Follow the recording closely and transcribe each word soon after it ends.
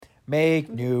Make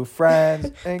new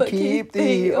friends and But keep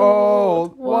the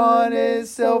old. One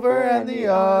is silver and the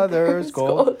other's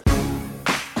gold.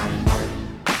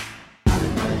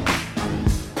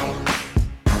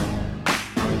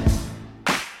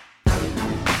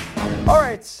 All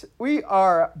right, we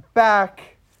are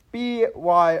back.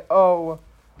 BYO.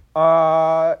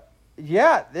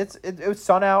 Yeah, it was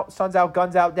sun's out,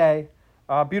 guns out day.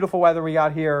 Beautiful weather we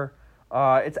got here.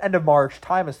 It's end of March.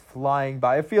 Time is flying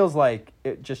by. It feels like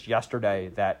it just yesterday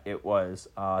that it was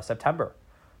September,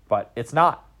 but it's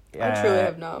not. I truly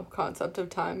have no concept of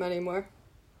time anymore.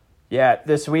 Yeah,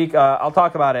 this week, I'll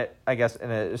talk about it, I guess,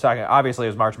 in a second. Obviously,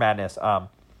 it was March Madness.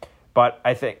 But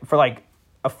I think for like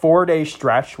a 4-day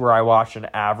stretch where I watched an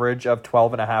average of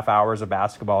 12 and a half hours of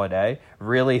basketball a day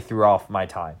really threw off my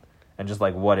time and just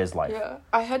like, what is life? Yeah,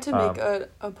 I had to make an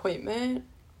appointment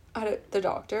at the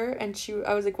doctor, and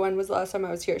I was like, when was the last time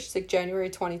I was here? She's like, January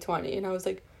 2020, and I was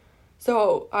like,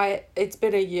 it's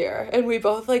been a year, and we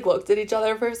both like looked at each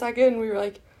other for a second, and we were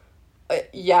like,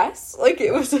 yes, like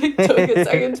it was like took a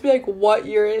second to be like, what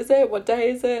year is it? What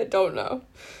day is it? Don't know.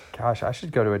 Gosh, I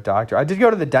should go to a doctor. I did go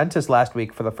to the dentist last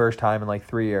week for the first time in like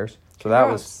 3 years, so that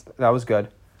was good.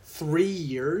 3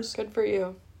 years? Good for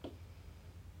you.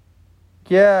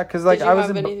 Yeah, because like Did you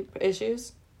have any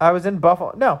issues? I was in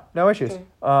Buffalo. No issues. Okay.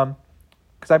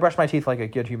 Because I brush my teeth like a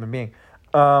good human being.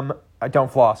 I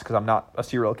don't floss because I'm not a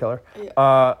serial killer.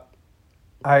 Yeah.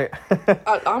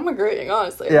 I'm agreeing,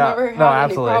 honestly. Yeah, I've never had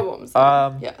any problems.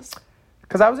 Yes.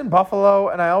 Because I was in Buffalo,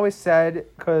 and I always said,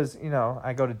 because,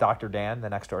 I go to Dr. Dan, the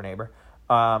next-door neighbor.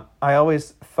 I always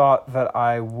thought that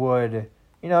I would,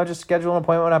 just schedule an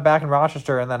appointment when I'm back in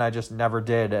Rochester, and then I just never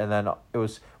did. And then it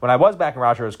was, when I was back in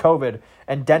Rochester, it was COVID.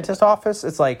 And dentist office,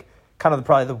 it's like kind of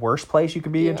probably the worst place you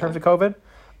can be in terms of COVID.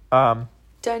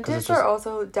 Dentists are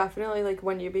also definitely, like,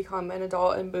 when you become an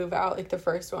adult and move out, like, the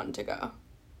first one to go.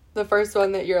 The first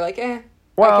one that you're like,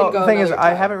 Well, the thing is,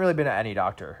 I haven't really been to any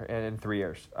doctor in 3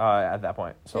 years at that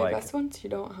point. So, I guess once you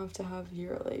don't have to have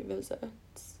yearly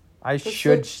visits. I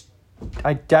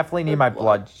definitely need my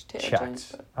blood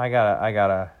checked.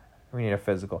 But we need a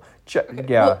physical.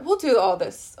 Yeah. We'll do all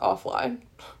this offline.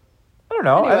 I don't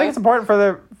know. Anyway. I think it's important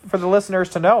for the listeners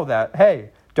to know that, hey,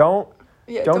 don't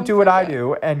do what I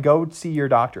do and go see your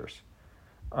doctors.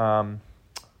 Good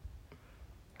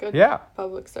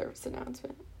public service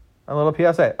announcement. A little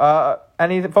PSA.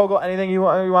 Anything you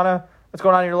want to... What's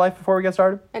going on in your life before we get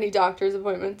started? Any doctor's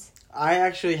appointments? I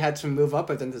actually had to move up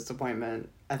a dentist appointment.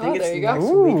 I think it's next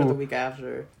Ooh. week or the week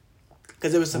after.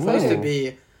 Because it was supposed to be...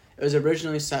 It was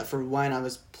originally set for when I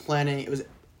was planning...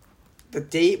 The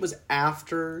date was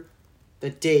after the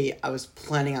date I was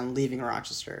planning on leaving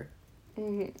Rochester.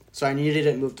 Mm-hmm. So I needed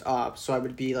it moved up so I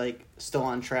would be like still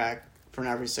on track for an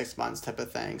every 6 months type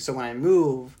of thing. So when I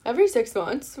move... Every 6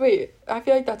 months? Wait, I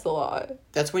feel like that's a lot.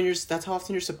 That's how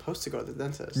often you're supposed to go to the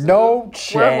dentist. No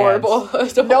chance. We're horrible.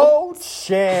 No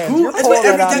chance. You're pulling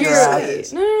it on yearly.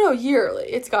 No, yearly.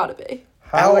 It's gotta be.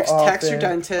 Alex, text your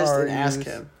dentist and ask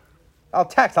him. I'll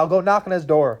text. I'll go knock on his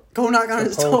door. Go knock on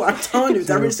his door. I'm telling you, it's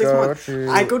every 6 months.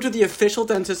 I go to the official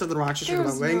dentist of the Rochester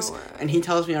Red Wings, and he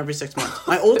tells me every 6 months.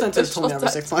 My old dentist told me every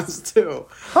 6 months, too.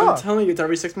 I'm telling you, it's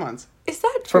every 6 months. Is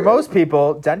that true? For most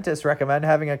people, dentists recommend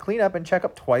having a cleanup and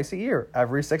checkup twice a year,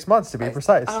 every 6 months, to be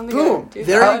precise. I don't think Boom. I do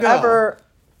There that. you go. However,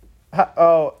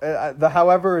 the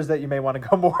however is that you may want to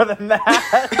go more than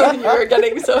that. You were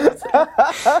getting so upset.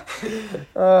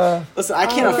 Listen, I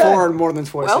can't afford more than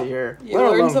twice a year. You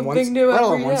learn something new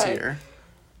every once a day. year.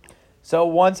 So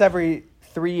once every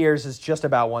 3 years is just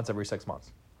about once every 6 months.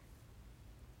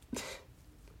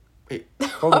 Wait.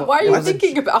 Fogel, Why are you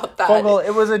thinking about that? Fogel,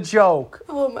 it was a joke.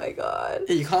 Oh my god.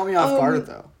 Hey, you caught me off guard,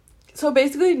 though. So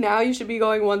basically now you should be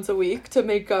going once a week to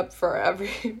make up for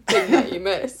everything that you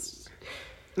missed.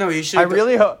 No, you should.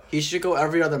 He should go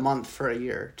every other month for a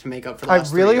year to make up for the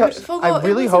last 3 years.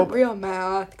 Fogel, hope real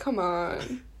math. Come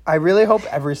on. I really hope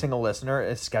every single listener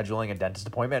is scheduling a dentist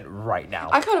appointment right now.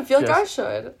 I kind of feel like I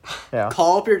should. Yeah.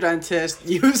 Call up your dentist.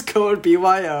 Use code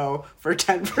BYO for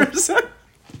 10%.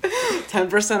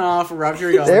 10% off. Rub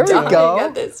your There we go.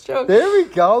 Get this joke. There we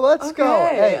go. Let's go.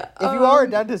 Okay, Hey, if you are a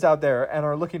dentist out there and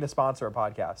are looking to sponsor a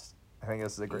podcast, I think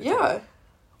this is a great thing.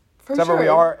 For Except sure. we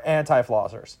are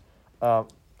anti-flossers.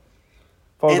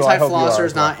 Fogel,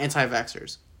 Anti-flossers, not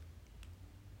anti-vaxxers.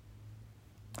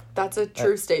 That's a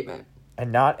true statement.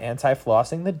 And not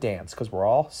anti-flossing the dance, because we're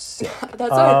all sick. That's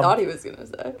what I thought he was going to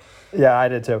say. Yeah, I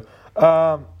did too.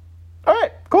 All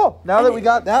right, cool. Now that we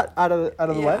got that out of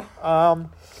the way.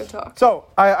 Good talk. So,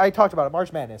 I talked about it.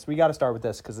 March Madness. We got to start with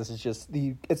this, because this is just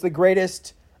it's the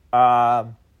greatest.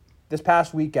 This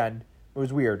past weekend, it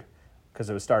was weird, because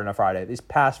it was starting on Friday. This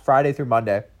past Friday through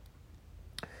Monday,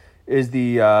 is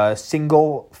the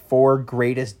single 4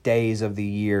 greatest days of the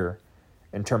year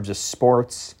in terms of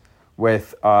sports,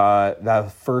 with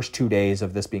the first 2 days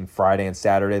of this being Friday and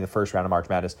Saturday, the first round of March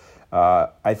Madness.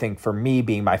 I think for me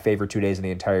being my favorite 2 days in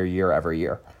the entire year every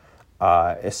year.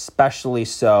 Especially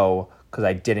so because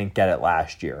I didn't get it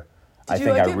last year. Did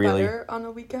you like it better on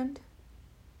a weekend?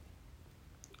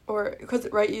 Or because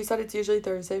you said it's usually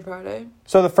Thursday, Friday.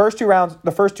 So the first round's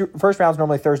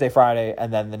normally Thursday, Friday,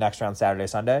 and then the next round Saturday,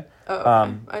 Sunday. Oh,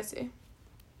 okay. I see.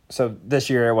 So this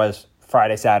year it was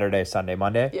Friday, Saturday, Sunday,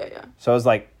 Monday. Yeah. So it was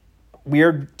like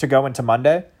weird to go into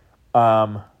Monday.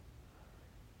 But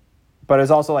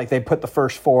it's also like they put the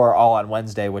first 4 all on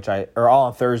Wednesday, or all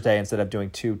on Thursday instead of doing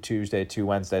 2 Tuesday, 2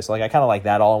 Wednesday. So like I kind of like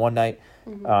that all in one night.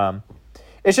 Mm-hmm.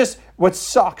 It's just what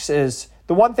sucks is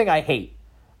the one thing I hate,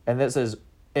 and this is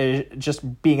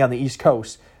just being on the East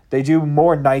Coast. They do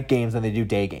more night games than they do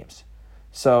day games.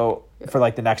 So for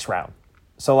like the next round,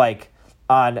 so like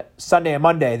on Sunday and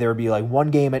Monday there would be like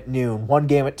one game at noon, one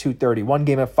game at 2:30, one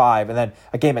game at 5, and then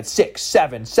a game at 6,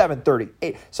 7, 7:30,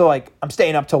 8. So like I'm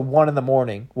staying up till 1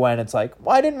 a.m. when it's like,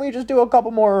 why didn't we just do a couple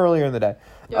more earlier in the day?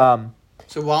 Yeah.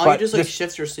 So why don't you just like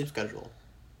shift your sleep schedule?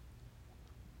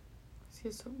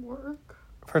 See some work.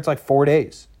 For it's like 4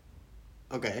 days.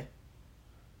 Okay.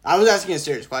 I was asking a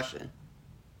serious question.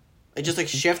 Like just like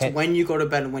shift when you go to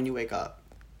bed and when you wake up.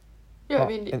 Yeah, well, I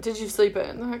mean, did you sleep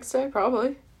in the next day?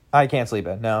 Probably. I can't sleep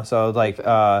in. No, so like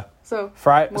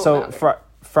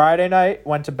Friday night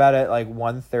went to bed at like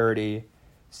 1:30.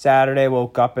 Saturday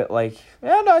woke up at like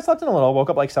I slept in a little. Woke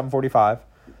up like 7:45.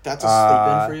 That's a sleep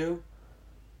in for you?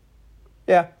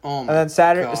 Yeah. Oh my and then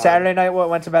Saturday night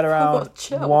went to bed around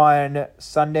 1.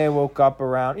 Sunday woke up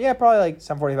around probably like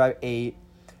 7:45, 8.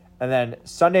 And then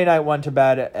Sunday night went to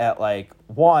bed at like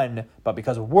 1, but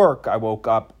because of work, I woke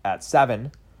up at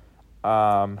 7.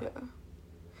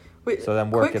 Wait, so then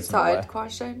work gets in the way. Quick side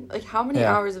question. Like, how many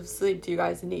hours of sleep do you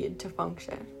guys need to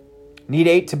function? Need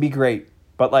 8 to be great,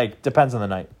 but like, depends on the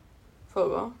night.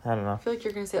 Fogo. I don't know. I feel like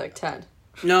you're going to say like 10.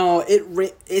 No,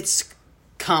 it's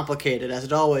complicated, as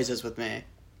it always is with me.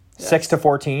 6 to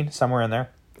 14, somewhere in there.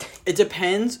 It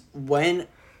depends when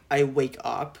I wake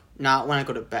up, not when I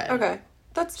go to bed. Okay.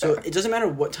 That's fair. So it doesn't matter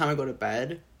what time I go to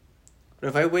bed, but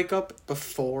if I wake up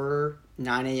before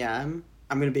 9 a.m.,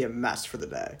 I'm going to be a mess for the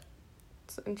day.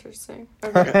 That's interesting.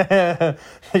 Okay.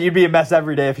 You'd be a mess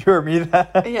every day if you were me. Yeah,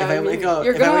 if I wake up,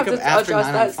 you're going to have to adjust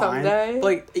 9, that someday.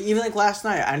 Like, even like last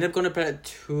night, I ended up going to bed at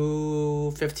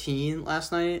 2:15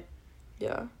 last night.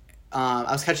 Yeah. I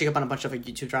was catching up on a bunch of like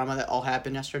YouTube drama that all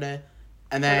happened yesterday.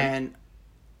 And then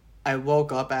I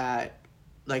woke up at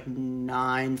like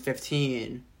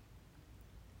 9:15.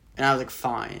 And I was like,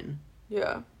 fine.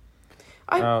 Yeah.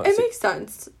 It makes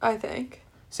sense, I think.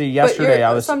 See, yesterday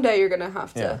I was... Someday you're going to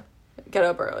have to get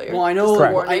up earlier. Well, I know...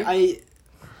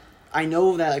 I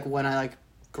know that like when I like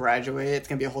graduate, it's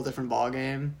going to be a whole different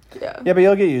ballgame. Yeah. Yeah, but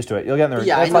you'll get used to it. You'll get in the...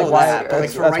 Yeah, I know that. But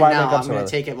like for right now, I'm going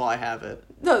to take it while I have it.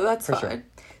 No, that's fine. Sure.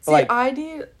 See, like,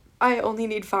 I only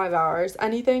need 5 hours.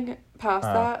 Anything past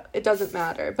that, it doesn't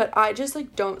matter. But I just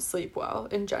like don't sleep well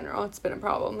in general. It's been a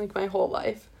problem like my whole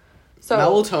life. So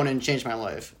melatonin changed my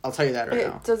life. I'll tell you that right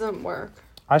now. It doesn't work.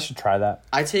 I should try that.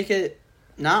 I take it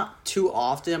not too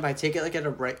often, but I take it like at a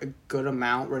good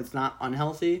amount where it's not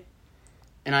unhealthy.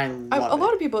 And I love it. A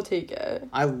lot of people take it.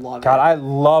 I love it. God, I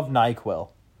love NyQuil.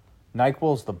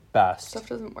 NyQuil's the best. Stuff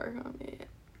doesn't work on me.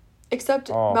 Except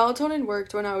melatonin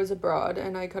worked when I was abroad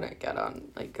and I couldn't get on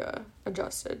like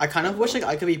adjusted. I kind of wish like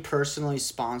I could be personally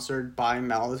sponsored by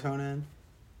melatonin.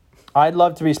 I'd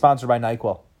love to be sponsored by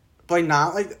NyQuil. But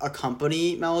not like a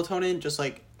company melatonin, just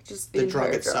the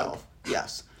drug itself.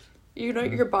 Yes. You know,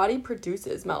 your body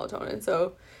produces melatonin,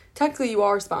 so technically you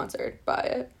are sponsored by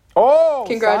it. Oh,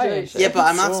 congratulations! Science. Yeah, but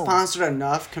I'm not sponsored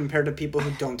enough compared to people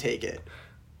who don't take it.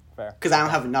 Fair. Because I don't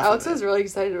have enough. Alex was really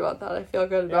excited about that. I feel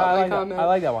good about my comment. I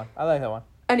like that one.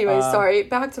 Anyway, sorry.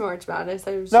 Back to March Madness.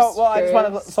 I just I just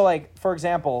wanted to, so like for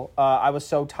example, I was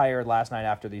so tired last night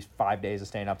after these 5 days of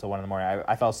staying up till 1 a.m.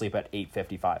 I fell asleep at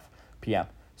 8:55 p.m.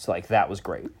 So like that was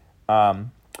great. So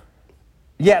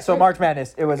March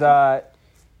Madness, it was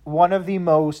one of the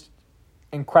most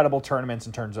incredible tournaments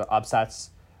in terms of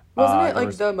upsets. Wasn't it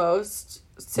like the most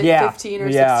 15 or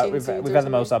 16 Yeah, we've had the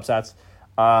most upsets.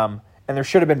 And there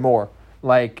should have been more.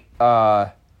 Like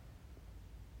UC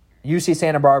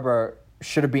Santa Barbara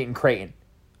should have beaten Creighton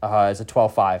as a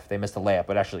 12-5. They missed a layup,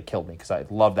 but actually killed me because I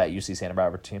love that UC Santa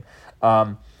Barbara team.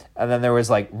 And then there was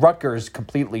like Rutgers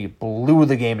completely blew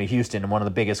the game to Houston in one of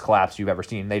the biggest collapses you've ever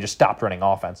seen. They just stopped running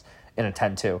offense in a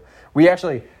 10-2.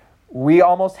 We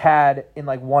almost had in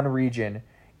like one region,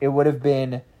 it would have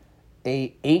been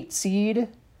a 8 seed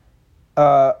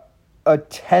a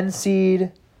 10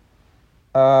 seed.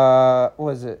 What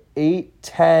was it? 8,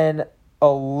 10,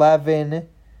 11,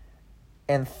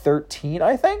 and 13,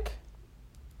 I think.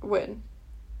 Win.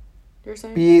 You're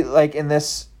saying? Be like in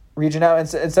this region now.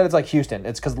 Instead it's like Houston.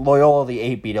 It's because Loyola, the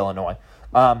 8, beat Illinois.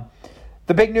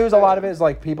 The big news, a lot of it is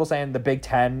like people saying the Big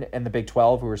Ten and the Big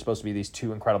 12, who were supposed to be these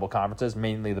two incredible conferences,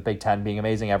 mainly the Big Ten being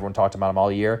amazing. Everyone talked about them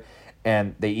all year,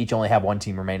 and they each only have one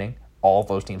team remaining. All of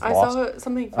those teams lost. I saw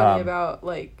something funny about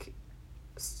like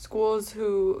schools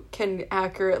who can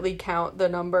accurately count the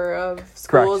number of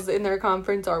schools in their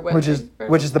conference are winning. Which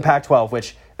is the Pac-12,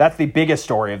 which that's the biggest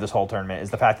story of this whole tournament, is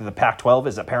the fact that the Pac-12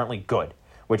 is apparently good,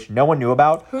 which no one knew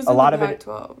about. Who's a in lot the of it.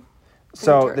 Pac-12?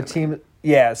 So the team,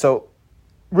 yeah. So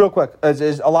real quick,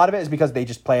 is a lot of it is because they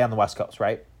just play on the West Coast,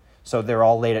 right? So they're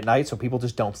all late at night, so people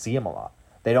just don't see them a lot.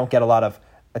 They don't get a lot of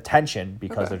attention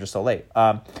because they're just so late.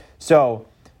 So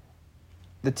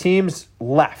the teams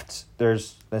left.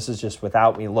 This is just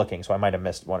without me looking, so I might have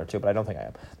missed one or two, but I don't think I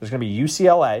am. There's going to be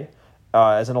UCLA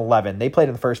as an 11. They played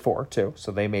in the first 4 too,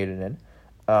 so they made it in.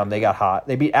 They got hot.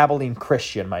 They beat Abilene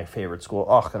Christian, my favorite school,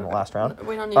 in the last round.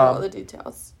 We don't need all the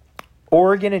details.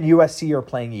 Oregon and USC are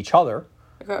playing each other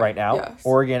right now. Yes.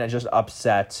 Oregon has just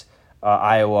upset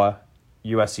Iowa.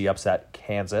 USC upset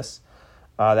Kansas.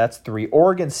 That's 3.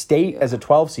 Oregon State as a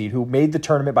 12 seed, who made the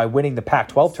tournament by winning the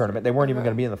Pac-12 tournament. They weren't even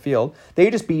going to be in the field. They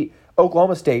just beat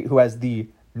Oklahoma State, who has the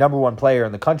number 1 player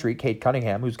in the country, Kate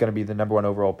Cunningham, who's going to be the number 1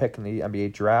 overall pick in the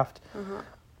NBA draft.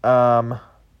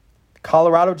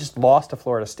 Colorado just lost to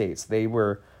Florida State. So they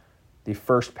were the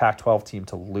first Pac-12 team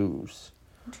to lose.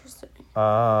 Interesting.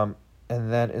 And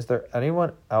then is there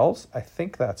anyone else? I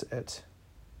think that's it.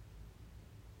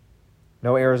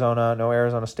 No Arizona, no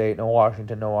Arizona State, no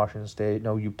Washington, no Washington State,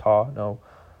 no Utah, no.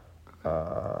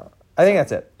 I think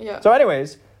that's it. Yeah. So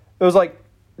anyways, it was like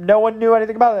no one knew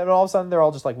anything about it, and all of a sudden they're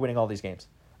all just like winning all these games.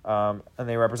 And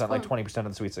they represent like 20% of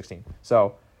the Sweet 16.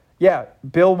 So, yeah,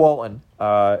 Bill Walton,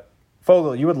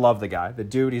 Fogel, you would love the guy. The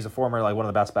dude, he's a former, like one of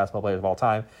the best basketball players of all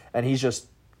time, and he's just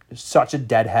such a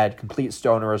deadhead, complete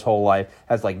stoner his whole life,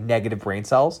 has like negative brain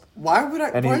cells. Why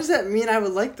does that mean I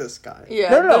would like this guy? Yeah.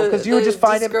 No, because you would just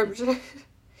find him. him.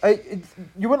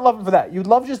 You wouldn't love him for that. You'd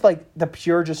love just like the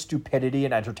pure just stupidity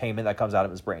and entertainment that comes out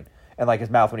of his brain and like his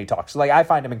mouth when he talks. So like I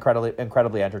find him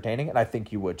incredibly entertaining, and I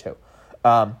think you would too.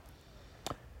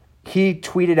 He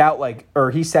tweeted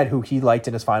out he said who he liked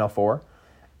in his Final Four,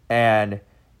 and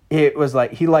it was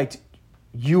like he liked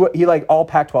all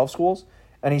Pac-12 schools.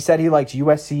 And he said he liked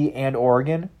USC and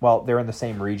Oregon. Well, they're in the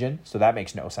same region, so that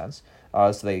makes no sense.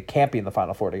 So they can't be in the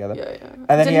Final Four together. Yeah.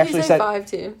 And then he actually said 5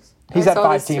 teams. He said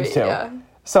 5 teams too. Yeah.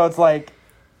 So it's like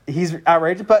he's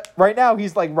outrageous, but right now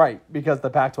he's like right because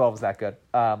the Pac-12 is that good.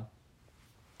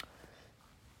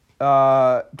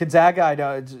 Gonzaga, I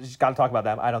know, just got to talk about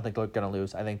them. I don't think they're going to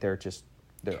lose. I think they're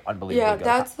unbelievably Yeah, good.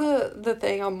 that's the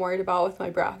thing I'm worried about with my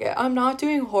bracket. I'm not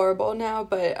doing horrible now,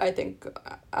 but I think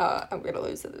I'm going to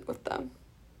lose it with them.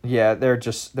 Yeah, they're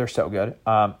so good.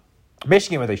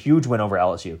 Michigan with a huge win over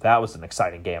LSU. That was an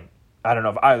exciting game. I don't know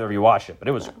if either of you watched it, but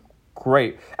it was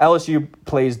great. LSU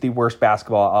plays the worst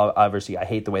basketball I'll ever see. I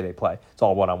hate the way they play. It's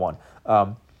all one-on-one.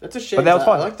 That's a shame. But that was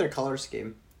fun. I like their color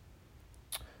scheme.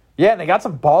 Yeah, and they got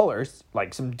some ballers,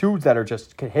 like some dudes that are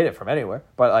just can hit it from anywhere.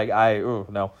 But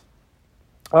no.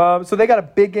 So they got a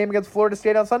big game against Florida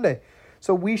State on Sunday.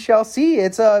 So we shall see.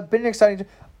 It's been an exciting.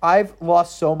 I've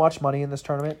lost so much money in this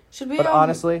tournament. Should we? But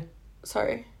honestly,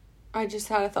 sorry, I just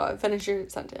had a thought. Finish your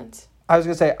sentence. I was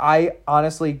gonna say I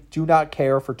honestly do not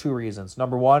care for 2 reasons.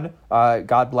 Number 1,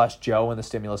 God bless Joe and the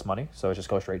stimulus money, so it just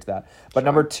goes straight to that. But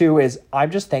number 2 is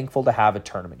I'm just thankful to have a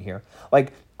tournament here.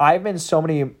 Like I've been so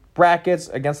many brackets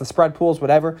against the spread pools,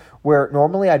 whatever, where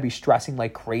normally I'd be stressing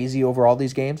like crazy over all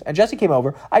these games. And Jesse came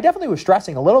over. I definitely was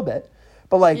stressing a little bit,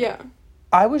 but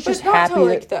I was just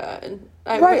happy that.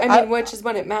 I mean, which is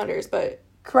when it matters, but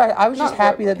correct. I was just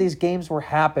happy that horribly. these games were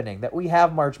happening, that we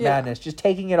have March Madness, just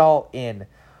taking it all in.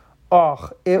 Oh,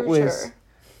 it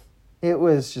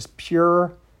was just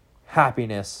pure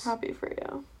happiness. Happy for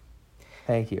you.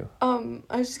 Thank you. I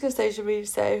was just gonna say, should we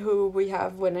say who we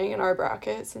have winning in our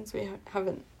bracket since we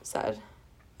haven't said?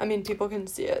 I mean, people can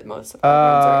see it. Most of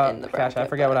our ones are in the bracket. Gosh, I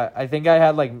forget what I think I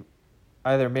had like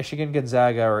either Michigan,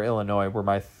 Gonzaga, or Illinois were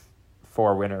my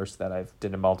 4 winners that I've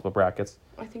did in multiple brackets.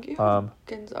 I think you have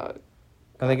Gonzaga.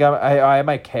 I think I had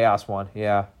my chaos one,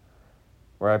 yeah,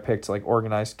 where I picked like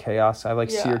organized chaos. I have like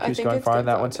Syracuse going far in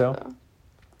that one too. Though.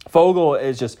 Fogel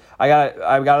is just I gotta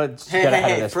get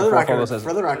ahead of this. For the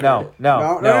record, no,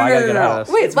 I gotta get ahead of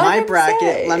this. Wait, it's my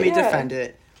bracket. Let me defend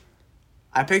it.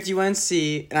 I picked UNC,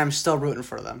 and I'm still rooting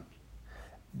for them.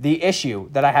 The issue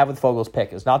that I have with Fogel's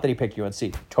pick is not that he picked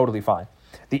UNC. Totally fine.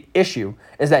 The issue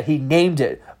is that he named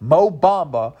it Mo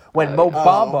Bamba when Mo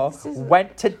Bamba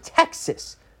went to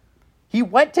Texas. He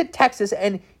went to Texas,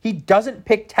 and he doesn't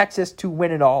pick Texas to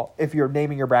win it all if you're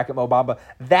naming your bracket Mo Bamba.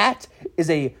 That is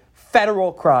a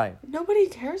federal crime. Nobody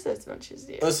cares as much as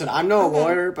you. Listen, I'm no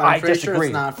lawyer, but I'm pretty sure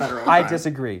it's not a federal crime. I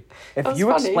disagree. If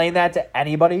you explain that to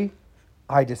anybody,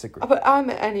 I disagree. But I'm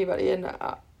anybody, and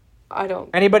I don't...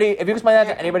 Anybody, if you explain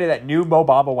that to anybody that knew Mo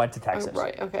Bamba went to Texas.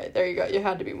 Right, okay, there you go. You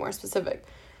had to be more specific.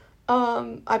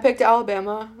 I picked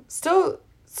Alabama. Still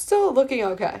looking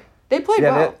okay. They played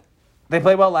well. They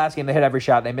played well last game. They hit every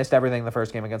shot. They missed everything the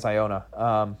first game against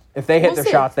Iona. If they hit their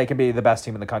shots, they can be the best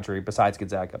team in the country besides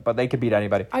Gonzaga. But they could beat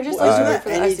anybody. I just like to root for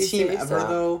the any SEC, team ever,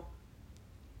 though.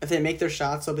 If they make their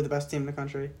shots, they'll be the best team in the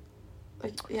country.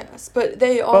 Like, yes, but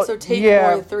they also take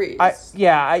more threes.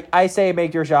 I say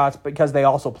make your shots because they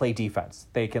also play defense.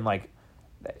 They can,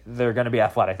 they're going to be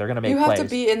athletic. They're going to make plays. You have to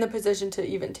be in the position to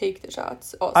even take the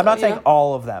shots also. I'm not saying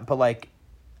all of them, but,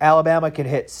 Alabama can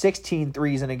hit 16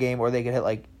 threes in a game, or they can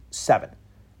hit, 7.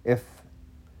 If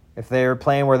they're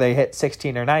playing where they hit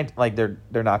 16 or 9,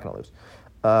 they're not going to lose.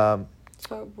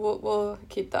 So we'll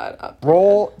keep that up.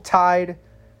 Roll Tide.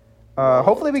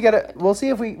 Hopefully we get it. We'll see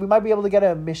if we might be able to get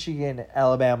a Michigan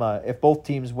Alabama if both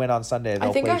teams win on Sunday.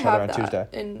 They'll play each other on Tuesday.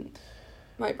 In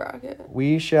my bracket.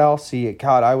 We shall see it.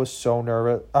 God, I was so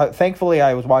nervous. Thankfully,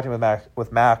 I was watching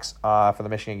with Max for the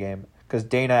Michigan game because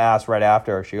Dana asked right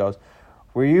after. She goes,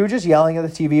 "Were you just yelling at the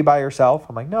TV by yourself?"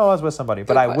 I'm like, "No, I was with somebody."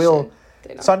 But I will.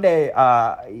 Dana.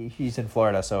 Sunday, he's in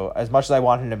Florida, so as much as I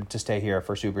wanted him to stay here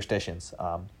for superstitions,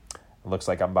 it looks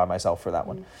like I'm by myself for that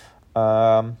one.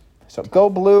 So go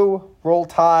Blue, Roll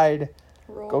Tide,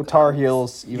 go Tar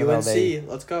Heels. Even UNC, though they,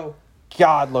 let's go.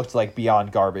 God, looked like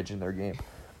beyond garbage in their game.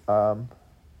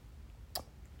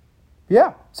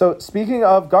 Yeah. So speaking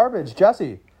of garbage,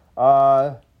 Jesse.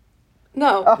 No.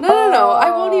 I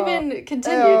won't even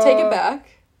continue. Take it back.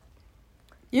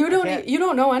 You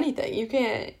don't know anything. You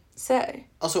can't say.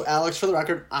 Also, Alex, for the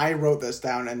record, I wrote this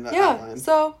down in the outline.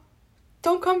 So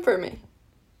don't come for me.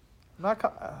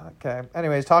 Okay.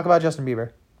 Anyways, talk about Justin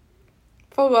Bieber.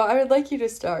 Fogel, I would like you to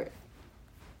start.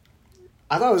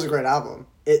 I thought it was a great album.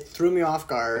 It threw me off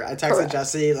guard. I texted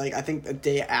Jesse, I think the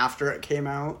day after it came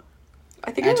out.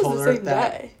 I think it was the same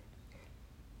day.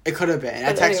 It could have been.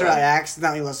 But I texted her, I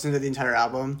accidentally listened to the entire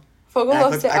album. Fogel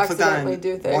loves to accidentally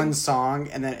do things. One song,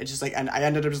 and then it just, and I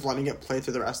ended up just letting it play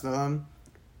through the rest of them.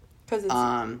 Because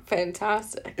it's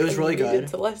fantastic. It was really good. You needed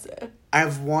to listen. I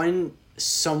have one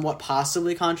somewhat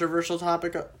possibly controversial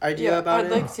topic idea about it.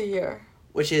 I'd like to hear.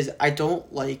 Which is, I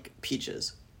don't like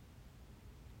Peaches.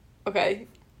 Okay.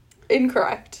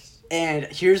 Incorrect. And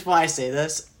here's why I say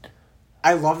this.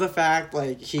 I love the fact,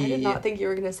 I did not think you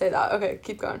were going to say that. Okay,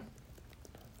 keep going.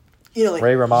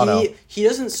 Ray Romano. He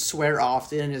doesn't swear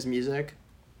often in his music.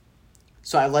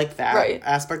 So I like that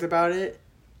aspect about it.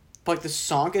 But the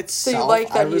song itself, so you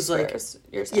like that he swears,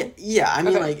 you're saying? Yeah. I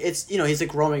mean, it's, he's,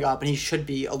 growing up, and he should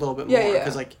be a little bit more.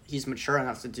 Because, he's mature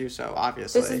enough to do so,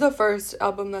 obviously. This is the first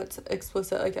album that's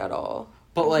explicit, at all.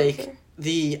 But,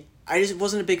 I just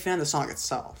wasn't a big fan of the song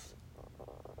itself.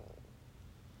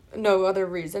 No other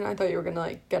reason? I thought you were going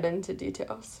to, get into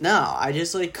details. No, I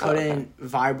just, couldn't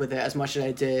vibe with it as much as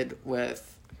I did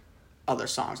with other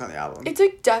songs on the album. It's,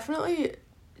 definitely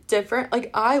different.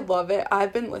 I love it.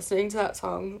 I've been listening to that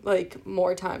song,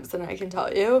 more times than I can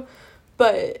tell you.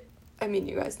 But, I mean,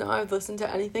 you guys know I've listened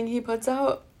to anything he puts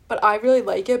out. But I really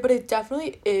like it. But it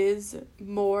definitely is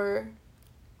more,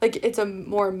 it's a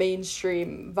more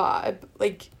mainstream vibe.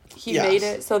 He made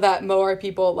it so that more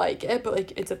people like it.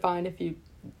 But, it's fine if you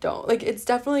don't. It's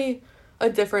definitely a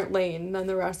different lane than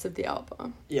the rest of the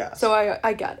album. Yeah. So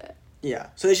I get it. Yeah.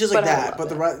 So it's just that.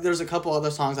 But there's a couple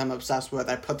other songs I'm obsessed with.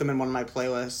 I put them in one of my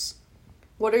playlists.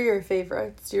 What are your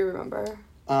favorites? Do you remember?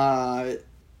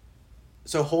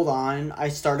 So Hold On. I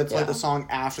started to like the song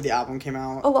after the album came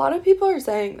out. A lot of people are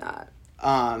saying that.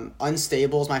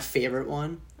 Unstable is my favorite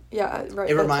one. Yeah, right.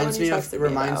 It reminds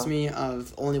me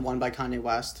of Only One by Kanye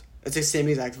West. It's the same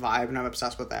exact vibe, and I'm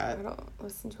obsessed with that. I don't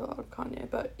listen to a lot of Kanye,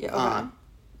 but yeah.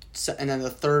 Okay. And then the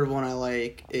third one I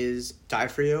like is Die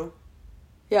For You.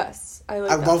 Yes, I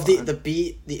like. I love the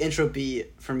beat. The intro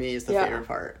beat for me is the favorite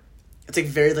part. It's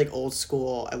very old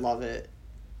school. I love it.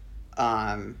 So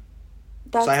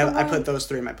I put those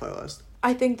three in my playlist.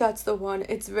 I think that's the one.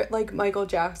 It's Michael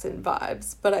Jackson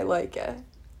vibes, but I like it.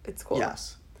 It's cool.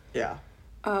 Yes. Yeah.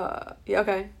 Yeah.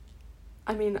 Okay.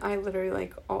 I mean, I literally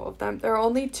like all of them. There are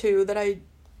only two that I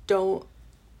don't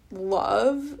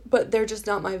love, but they're just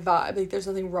not my vibe. There's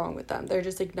nothing wrong with them. They're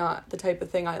just not the type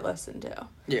of thing I listen to.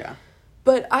 Yeah.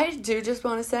 But I do just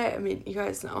want to say, I mean, you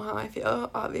guys know how I feel,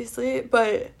 obviously,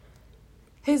 but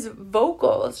his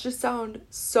vocals just sound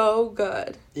so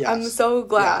good. Yes. I'm so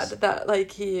glad Yes. that,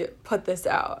 like, he put this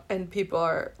out and people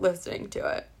are listening to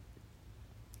it.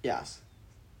 Yes.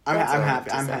 That's all I have happy.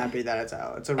 to I'm say. happy that it's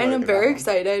out. It's a really And I'm good very album.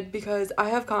 excited because I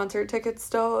have concert tickets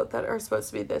still that are supposed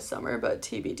to be this summer, but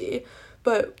TBD.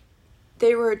 But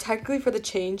they were technically for the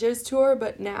Changes tour,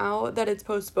 but now that it's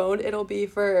postponed, it'll be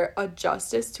for a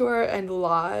Justice tour and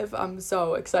live. I'm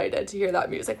so excited to hear that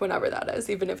music whenever that is,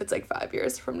 even if it's like 5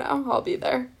 years from now. I'll be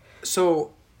there.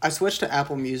 So I switched to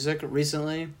Apple Music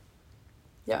recently,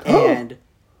 Yeah. and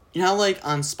you know how, like,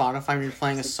 on Spotify when you're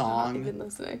playing a Not song, even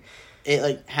listening. it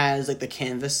like has like the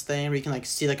canvas thing where you can like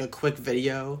see like a quick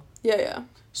video. Yeah.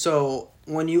 So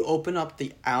when you open up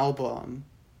the album,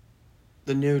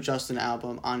 the new Justin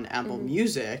album on Apple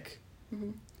Music,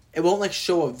 it won't like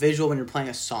show a visual when you're playing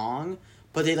a song,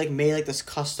 but they like made like this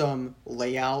custom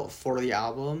layout for the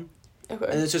album, Okay.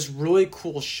 and it's this really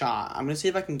cool shot. I'm gonna see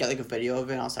if I can get like a video of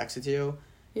it and I'll text it to you.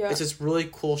 Yeah. It's this really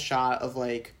cool shot of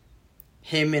like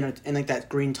him in like that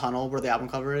green tunnel where the album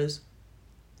cover is.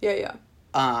 Yeah.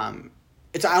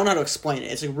 It's I don't know how to explain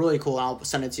it. It's like really cool. I'll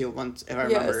send it to you once if I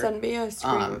remember. Yeah, send me a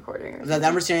screen recording. Or I've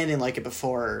never seen anything like it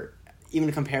before,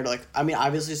 even compared to like. I mean,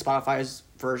 obviously Spotify's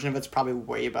version of it's probably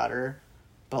way better,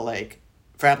 but like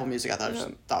for Apple Music, I thought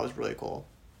it was really cool.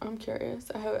 I'm curious.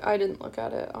 I didn't look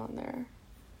at it on there.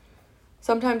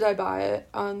 Sometimes I buy it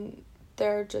on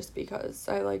there just because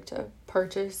I like to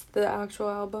purchase the actual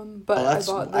album, but I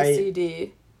bought the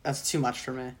CD. That's too much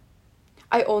for me.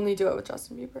 I only do it with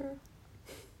Justin Bieber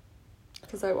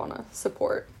because I want to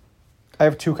support. I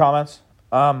have 2 comments.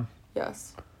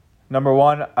 Yes. Number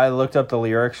 1, I looked up the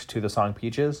lyrics to the song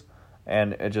Peaches,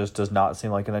 and it just does not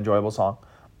seem like an enjoyable song.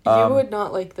 You would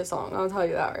not like the song, I'll tell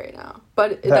you that right now.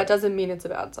 But that doesn't mean it's a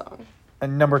bad song.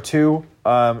 And number 2,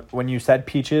 when you said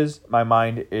Peaches, my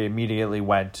mind immediately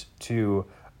went to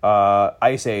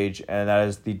Ice Age, and that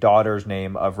is the daughter's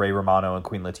name of Ray Romano and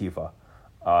Queen Latifah.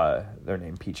 They're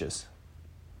named Peaches.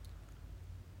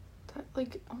 That,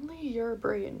 like, only your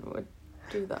brain would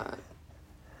do that.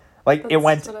 Like, it That's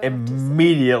went what I have to say.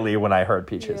 immediately when I heard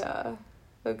Peaches. Yeah.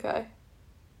 Okay.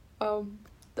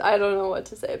 I don't know what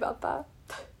to say about that.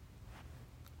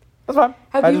 That's fine.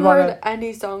 Have I you just heard wanna-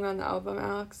 any song on the album,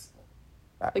 Alex?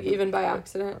 Like, even by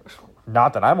accident?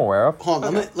 Not that I'm aware of. Hold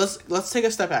on, Okay. let's take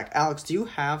a step back. Alex, do you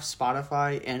have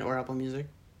Spotify and or Apple Music?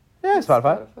 Yeah,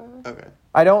 Spotify. Okay.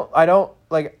 I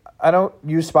don't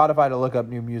use Spotify to look up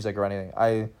new music or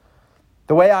anything.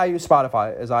 The way I use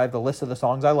Spotify is I have the list of the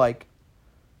songs I like,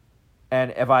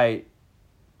 and if I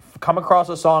come across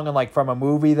a song and like from a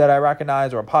movie that I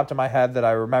recognize or it popped in my head that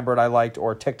I remembered I liked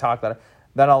or TikTok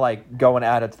then I'll like go and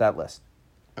add it to that list.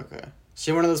 Okay.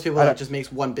 So you're one of those people that just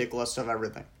makes one big list of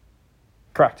everything.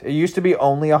 Correct. It used to be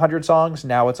only 100 songs.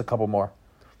 Now it's a couple more.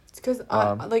 It's because,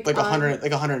 Like 100,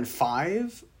 like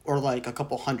 105, or like a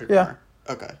couple hundred Yeah. more.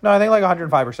 Okay, No, I think like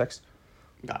 105 or 6.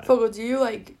 got it. Fogel, do you,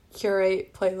 like,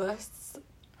 curate playlists?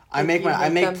 I Like, make you I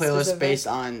make make them playlists specific? based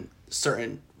on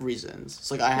certain reasons.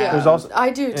 So like I Yeah, have, There's also- I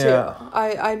do, too. yeah.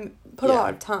 I put a Yeah.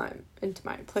 lot of time into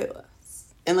my playlists.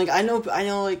 and like I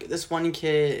know like this one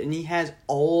kid, and he has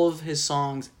all of his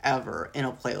songs ever in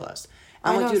a playlist. I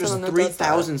I'm know like, dude, someone there's that does that.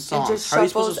 3,000 It songs. just How are you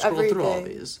supposed to shuffles scroll through all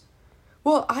everything. these?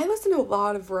 Well, I listen to a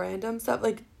lot of random stuff,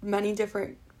 like, many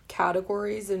different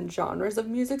categories and genres of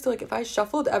music, so, like, if I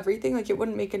shuffled everything, like, it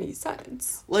wouldn't make any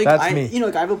sense. Like That's me. you know,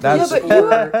 like I have a That's- playlist Yeah,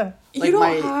 but for You like don't my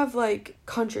have, like,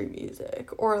 country music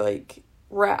or, like,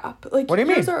 rap. Like, What do you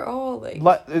yours mean? are all, like...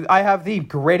 I have the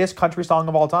greatest country song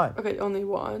of all time. Okay, only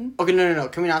one. Okay, no.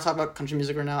 Can we not talk about country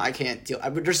music right now? I can't deal.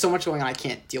 There's so much going on. I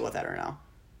can't deal with that right now.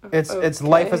 It's Okay.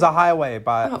 Life is a Highway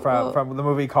well- from the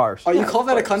movie Cars. Oh, you Yeah, call of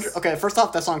that a course. country? Okay, first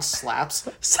off, that song slaps.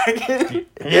 Second,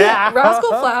 Yeah. Rascal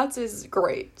Flatts is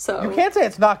great, so... You can't say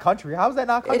it's not country. How is that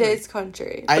not It country? is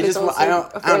country. I but it's just also I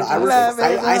don't a know. fantastic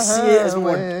I see it as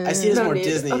more. Highway. I see it as No more need.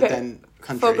 Disney Okay. than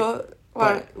country. Fogel,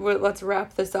 let's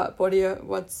wrap this up.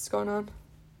 What's going on?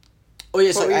 Oh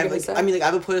yes, What like were you I have gonna like say? I mean like I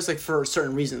have a playlist like for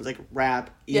certain reasons like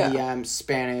rap, EDM, Yeah.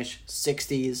 Spanish,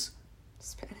 60s.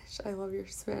 Spanish. I love your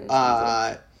Spanish.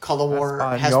 music. Color War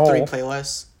has Espanol. 3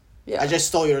 playlists. Yeah. I just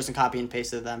stole yours and copy and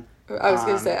pasted them. I was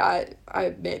gonna say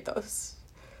I made those.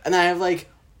 And then I have like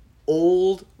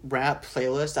old rap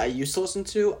playlists I used to listen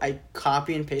to. I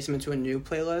copy and paste them into a new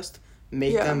playlist,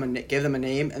 make Yeah. them give them a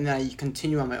name, and then I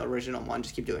continue on my original one.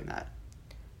 Just keep doing that.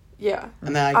 Yeah.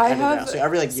 And then I I edit it have out. So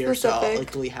every like year or so, I'll specific-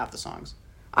 like delete half the songs.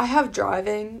 I have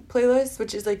driving playlists,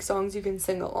 which is like songs you can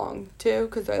sing along to,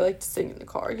 because I like to sing in the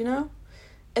car, you know?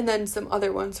 And then some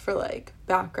other ones for like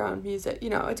background music. You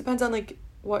know, it depends on like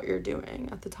what you're doing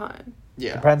at the time.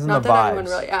 Yeah. Depends on Not the that vibes. anyone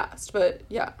really asked, but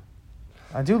yeah.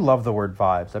 I do love the word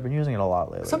vibes. I've been using it a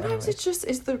lot lately. Sometimes anyways. it just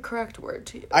is the correct word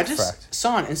to use. I just Correct.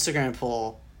 saw an Instagram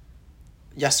poll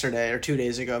yesterday or 2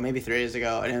 days ago, maybe 3 days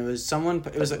ago, and it was someone.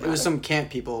 It was some camp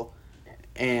people,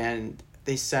 and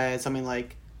they said something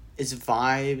like, "Does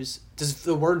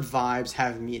the word vibes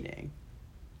have meaning?"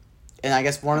 And I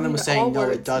guess one of them was all saying no,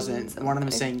 words it doesn't. mean And one of them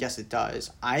was something. saying yes, it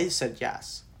does. I said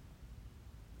yes.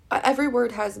 Every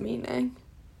word has meaning.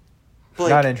 But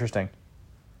Not interesting.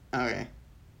 okay.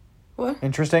 What?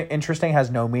 Interesting has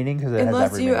no meaning because it has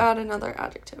Unless every you meaning. add another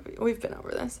adjective. We've been over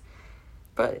this.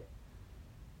 But,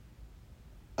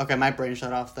 Okay, my brain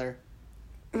shut off there.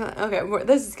 okay,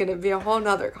 this is going to be a whole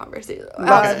nother conversation.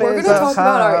 Life We're going is to a talk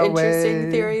about our highway.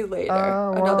 interesting theory later,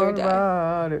 another day.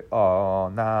 Ride it all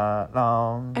night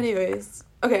long. Anyways,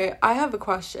 okay, I have a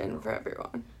question for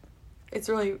everyone. It's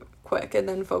really quick, and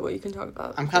then Fogel, you can talk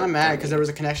about. I'm kind of your mad because theory. there was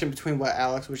a connection between what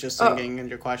Alex was just Oh. singing and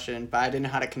your question, but I didn't know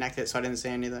how to connect it, so I didn't say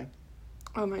anything.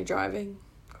 Oh, my driving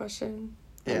question.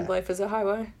 Yeah. And life is a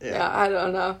highway. Yeah. Yeah, I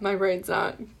don't know. My brain's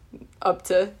not up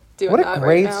to doing What that a right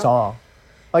great now. song.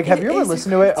 Like, have It you ever is a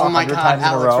listened to it Oh my 100 god, times in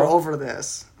a Alex, we're row? over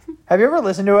this. Have you ever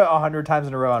listened to it 100 times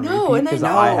in a row on No, repeat? and I Because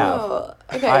know. I have.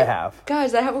 Okay. I have.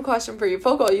 Guys, I have a question for you.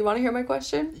 Fogel, you want to hear my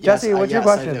question? Jesse, what's your yes,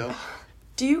 question? I do.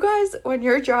 Do you guys, when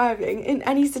you're driving in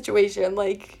any situation,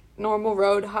 like normal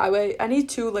road, highway, any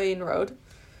 2-lane road,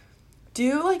 do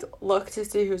you like look to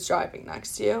see who's driving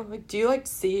next to you? Like, do you like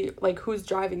see like who's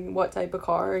driving what type of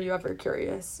car? Are you ever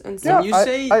curious? And Yeah. so, you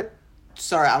say-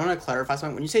 Sorry, I want to clarify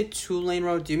something. When you say 2-lane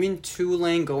road, do you mean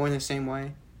 2-lane going the same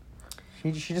way?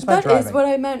 She just meant that driving. is what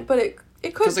I meant, but it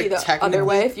could 'Cause, be like, the other technically-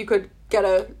 way if you could get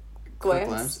a Quick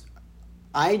glance.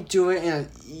 I do it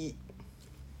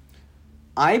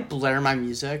I blare my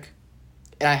music,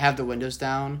 and I have the windows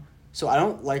down, so I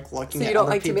don't like looking So at you don't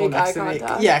other like to people make next eye to me.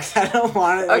 contact? Yeah, 'cause I don't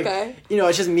want to. Like, Okay.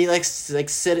 it's just me like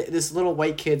sit this little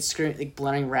white kid screaming like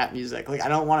blaring rap music. Like I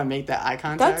don't want to make that eye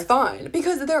contact. That's fine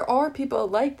because there are people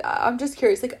like that. I'm just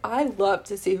curious. Like, I love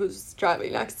to see who's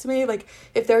driving next to me. Like,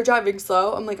 if they're driving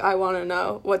slow, I'm like, I want to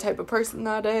know what type of person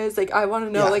that is. Like, I want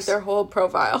to know like Yes. their whole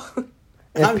profile.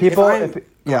 If I'm- people, I'm- if, Go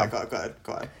yeah, ahead,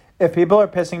 go ahead. if people are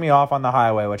pissing me off on the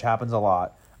highway, which happens a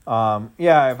lot,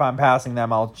 if I'm passing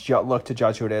them, I'll look to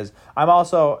judge who it is. I'm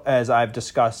also, as I've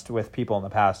discussed with people in the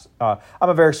past, I'm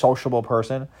a very sociable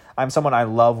person. I'm someone I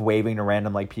love waving to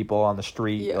random like people on the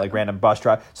street, Yeah. like random bus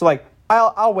drive. So like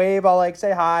I'll wave, I'll like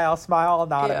say hi, I'll smile, I'll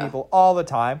nod at Yeah. people all the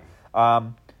time.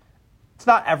 It's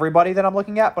not everybody that I'm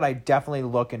looking at, but I definitely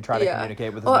look and try to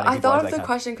communicate with as many I people thought as of I the can.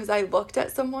 question because I looked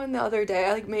at someone the other day.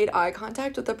 I like made eye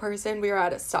contact with the person. We were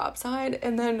at a stop sign,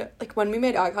 and then like when we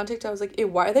made eye contact, I was like, "Ew,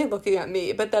 why are they looking at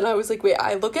me?" But then I was like, "Wait,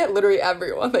 I look at literally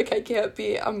everyone. Like I can't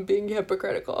be. I'm being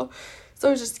hypocritical." So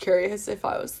I was just curious if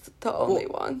I was the only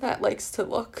one that likes to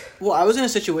look. Well, I was in a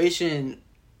situation,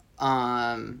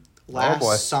 boy.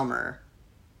 last summer,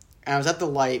 and I was at the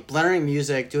light, blaring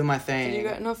music, doing my thing. Did you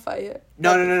get in a fight?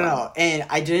 No. That'd be fun. And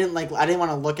I didn't want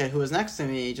to look at who was next to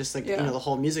me, just like, Yeah. the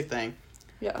whole music thing.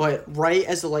 Yeah. But right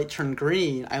as the light turned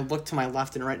green, I looked to my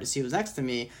left and right to see who was next to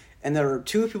me, and there were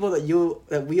two people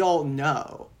that we all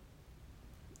know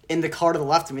in the car to the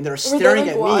left of me. They were staring like,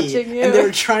 at me, watching you? and they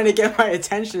were trying to get my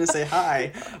attention and say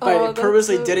hi. But Oh, I that's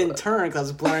purposely so- didn't turn because I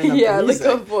was blaring up Yeah, the like music.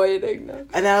 avoiding them.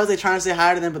 And then I was like trying to say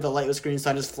hi to them, but the light was green, so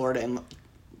I just floored it and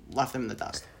left them in the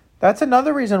dust. That's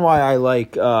another reason why I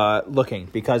like looking,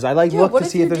 because I like Yeah, look what to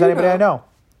if see you if there's do anybody I know? know.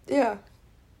 Yeah.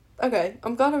 Okay,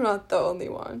 I'm glad I'm not the only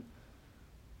one.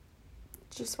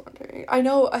 Just wondering.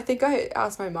 I think I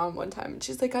asked my mom one time, and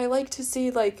she's like, I like to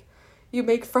see, like, you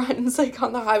make friends, like,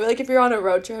 on the highway. Like, if you're on a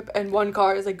road trip and one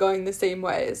car is, like, going the same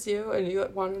way as you, and you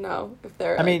want to know if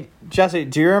they're, I mean, Jesse,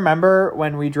 do you remember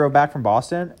when we drove back from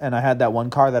Boston and I had that one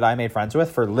car that I made friends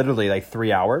with for literally like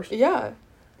 3 hours? Yeah.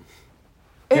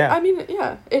 Yeah. I mean,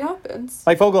 yeah, it happens.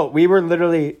 Like, Fogel, we were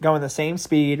literally going the same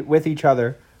speed with each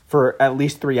other for at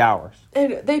least 3 hours.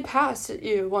 And they passed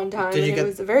you one time, Did you and get- it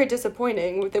was very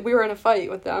disappointing that we were in a fight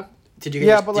with them. Did you get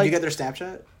Yeah, their, but, did like- you get their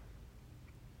Snapchat?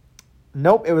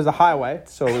 Nope, it was a highway,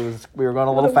 so we were going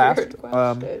a little What a weird fast.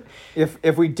 question.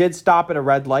 If we did stop at a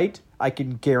red light, I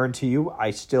can guarantee you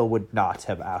I still would not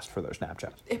have asked for their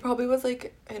Snapchat. It probably was,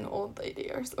 like, an old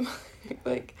lady or something.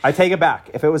 Like, I take it back.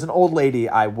 If it was an old lady,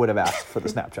 I would have asked for the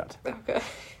Snapchat. okay.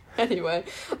 Anyway,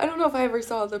 I don't know if I ever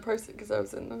saw the person because I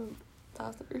was in the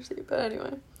passenger seat, but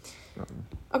anyway.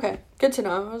 Okay, good to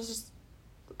know. It was just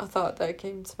a thought that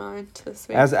came to mind this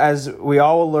week. As we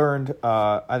all learned,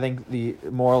 I think the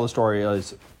moral of the story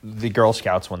is the Girl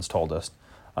Scouts once told us,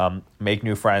 make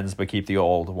new friends but keep the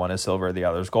old. One is silver, the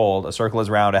other's gold. A circle is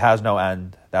round, it has no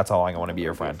end. That's how long I want to be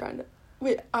your friend.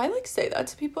 Wait, I like say that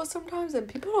to people sometimes and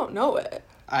people don't know it.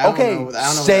 I don't Okay, know what that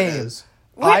same. is.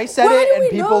 I said why it do and we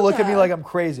people know look at me that? like I'm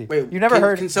crazy. Wait, You never can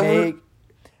heard someone-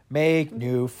 make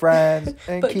new friends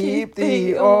and But keep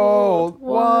the old.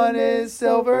 One is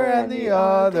silver and the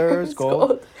other's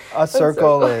gold. A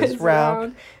circle is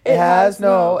round. It has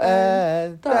no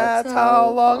end. That's how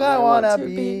long I want to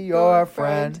be your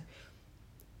friend.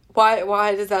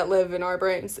 Why does that live in our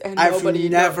brains and I've nobody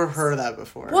never knows? heard of that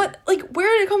before. What? Like,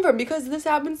 where did it come from? Because this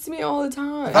happens to me all the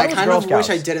time. thought I it was kind Girl of wish I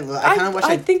Scouts. didn't. I kind of wish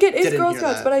I think it is didn't Girl hear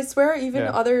Scouts, that. but I swear even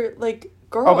Yeah. other, like,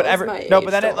 girls Oh, but my no, age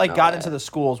but then it don't like know got it. into the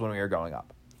schools when we were growing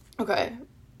up. Okay.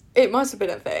 It must have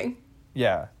been a thing.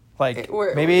 Yeah, like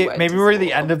Where maybe we went maybe to we're the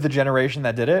school. end of the generation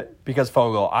that did it because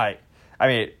Fogel. I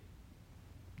mean,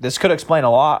 this could explain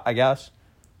a lot, I guess.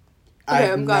 Okay,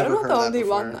 I've I'm glad I'm never not the heard that only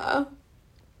one, before. though.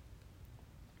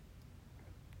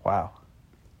 Wow.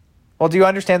 Well, do you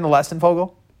understand the lesson,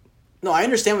 Fogel? No, I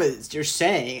understand what you're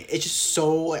saying. It's just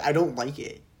so like, I don't like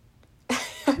it.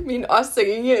 I mean, us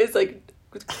singing it is, like,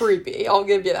 creepy. I'll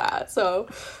give you that. So,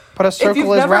 But a you've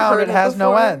circle is never round; heard it it has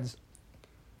no before- ends.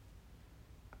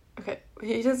 okay.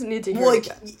 He doesn't need to hear Well, it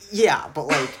like, again. yeah, but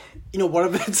like, you know,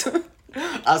 what if it's?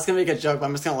 I was gonna make a joke, but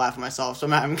I'm just gonna laugh at myself, so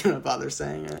I'm not even gonna bother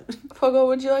saying it. Fogo,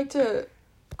 would you like to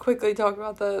quickly talk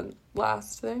about the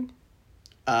last thing?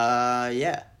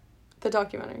 Yeah, The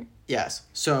documentary. yes.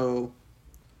 So,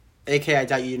 AK, I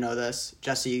doubt you know this,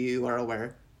 Jesse. You are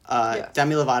aware. Yeah.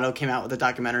 Demi Lovato came out with a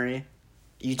documentary,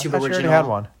 I YouTube thought she original. already had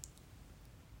one.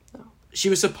 She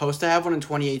was supposed to have one in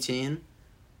 2018,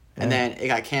 Yeah. and then it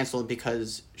got canceled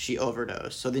because she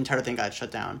overdosed. So the entire thing got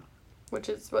shut down. Which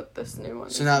is what this new one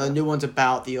is. So now the about. new one's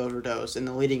about the overdose and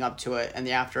the leading up to it and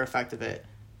the after effect of it.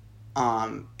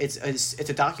 It's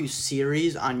a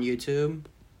docu-series on YouTube.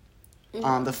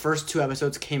 Mhm. The first 2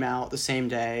 episodes came out the same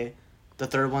day. The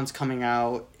third one's coming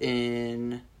out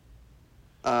in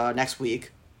next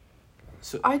week.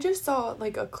 So I just saw,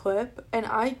 like, a clip, and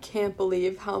I can't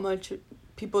believe how much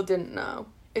people didn't know.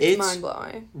 It's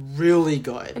mind-blowing. really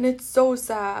good. And it's so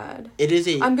sad. It is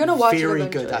a I'm gonna watch it very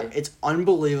good. eventually. It's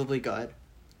unbelievably good.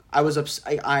 I was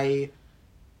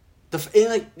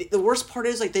the worst part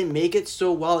is like they make it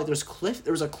so well. Like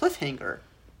there was a cliffhanger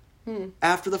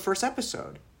after the first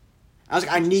episode. I was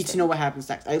like, I need to know what happens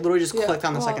next. I literally just Yeah, clicked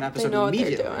on the well, second they episode know what they're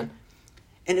immediately. doing.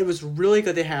 And it was really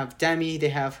good. They have Demi, they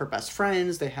have her best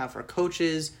friends, they have her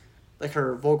coaches, like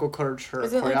her vocal coach, her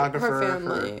Is it, like, choreographer, her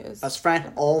family her is- best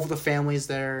friend. All of the families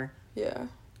there. Yeah.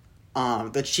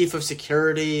 The chief of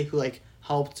security who like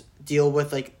helped deal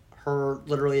with like her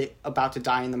literally about to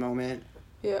die in the moment.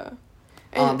 Yeah.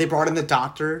 They brought in the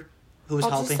doctor who was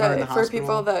I'll helping just her in say, the for hospital.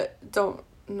 people that don't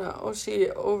know, she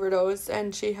overdosed,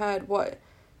 and she had,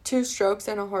 2 strokes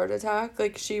and a heart attack?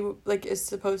 Like, she, like, is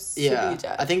supposed to yeah, be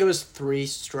dead. I think it was 3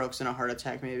 strokes and a heart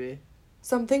attack maybe.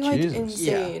 Something, like, Jesus.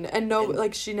 insane. And no, And-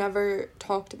 like, she never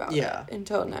talked about Yeah. it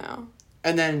until now.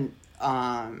 And then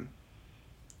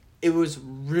it was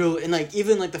real, and like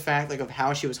even like the fact like of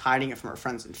how she was hiding it from her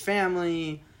friends and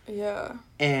family Yeah.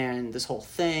 and this whole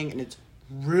thing, and it's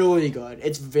really good.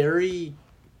 It's very.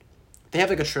 They have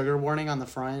like a trigger warning on the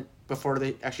front before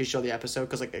they actually show the episode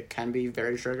because like it can be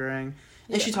very triggering.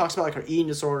 And she Yeah. talks about like her eating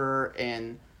disorder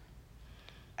and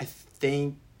I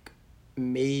think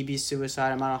maybe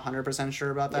suicide. I'm not 100% sure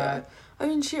about that. I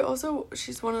mean,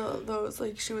 she's one of those,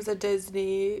 like, she was a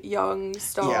Disney young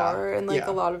star, Yeah, and, like, yeah.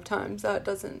 a lot of times that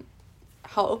doesn't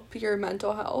help your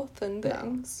mental health and No.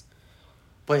 things.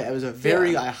 But yeah, it was a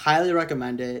very. Yeah. I highly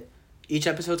recommend it. Each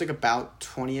episode's like about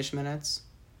 20-ish minutes.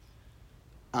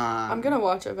 I'm gonna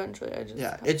watch it eventually. I just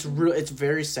Yeah, have it's to- real. It's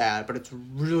very sad, but it's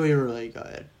really, really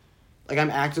good. Like I'm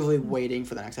actively waiting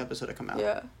for the next episode to come out.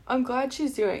 Yeah, I'm glad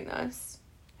she's doing this.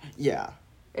 Yeah.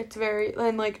 It's very,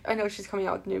 and, like, I know she's coming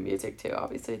out with new music too.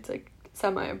 Obviously, it's like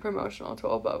semi-promotional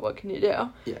tool, but what can you do?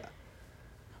 Yeah.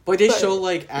 But they But, show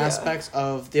like yeah. aspects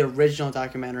of the original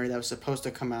documentary that was supposed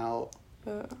to come out,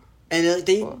 Uh, and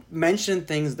they Cool. mention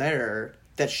things there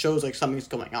that shows like something's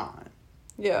going on,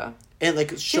 yeah, and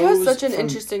like she shows has such an from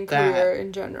interesting that- career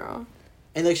in general.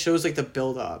 and like shows like the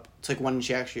build up to like when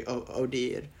she actually OD'd,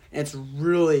 and it's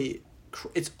really,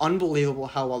 it's unbelievable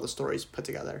how well the story's put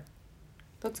together.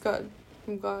 That's good.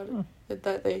 I'm glad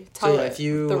that they So tell yeah, it if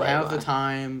you the right have way. the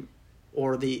time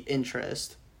or the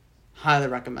interest, highly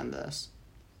recommend this.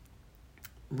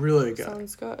 Really good.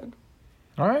 Sounds good.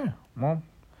 All right. Well,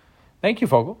 thank you,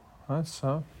 Fogel. That's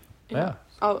yeah.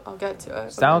 I'll get to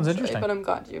it. Sounds eventually, interesting. But I'm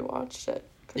glad you watched it.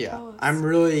 Could Yeah, tell us. I'm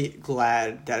really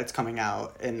glad that it's coming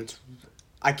out, and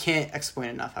I can't explain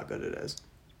enough how good it is.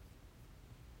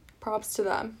 Props to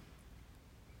them.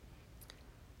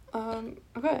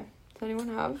 Okay. Does anyone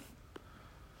have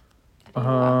any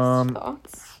last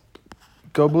thoughts?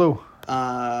 Go blue.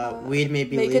 Weed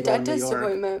made me Make a legal in New dentist York.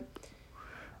 appointment.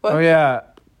 What? Oh yeah.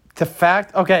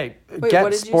 Okay, Wait, get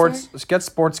what did you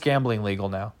sports gambling legal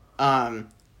now.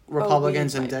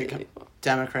 Republicans weed and might be legal.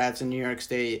 Democrats in New York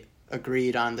State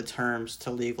agreed on the terms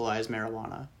to legalize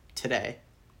marijuana today.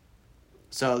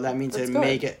 So that means That's it good.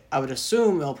 make it. I would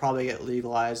assume it'll probably get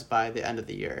legalized by the end of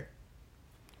the year.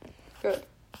 Good.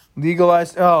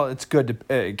 Legalized. Oh, it's good.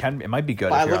 It might be good.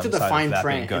 But if I you're looked on at the side of fine that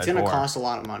being print. good, It's going to or- cost a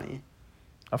lot of money.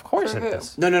 Of course For it who?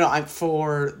 is. No. I'm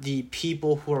for the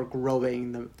people who are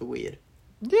growing the weed.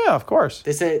 Yeah, of course.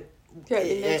 They say Yeah,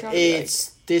 they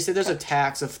say there's a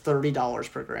tax of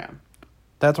 $30 per gram.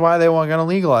 That's why they weren't going to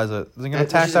legalize it. They're going to Which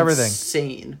tax is everything.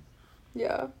 Insane.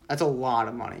 Yeah. That's a lot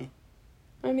of money.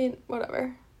 I mean,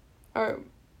 whatever.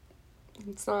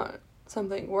 It's not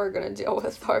something we're gonna deal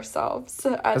with ourselves.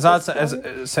 It's not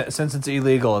since it's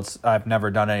illegal. I've never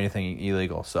done anything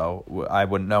illegal, so I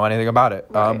wouldn't know anything about it.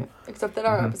 Right. Except that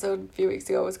our episode a few weeks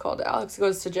ago was called "Alex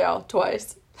Goes to Jail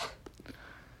Twice."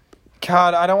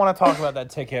 God, I don't want to talk about that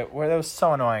ticket. That was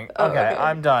so annoying. Oh, okay, okay.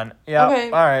 I'm done. Yeah. Okay.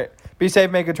 All right. Be safe.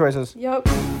 Make good choices. Yep.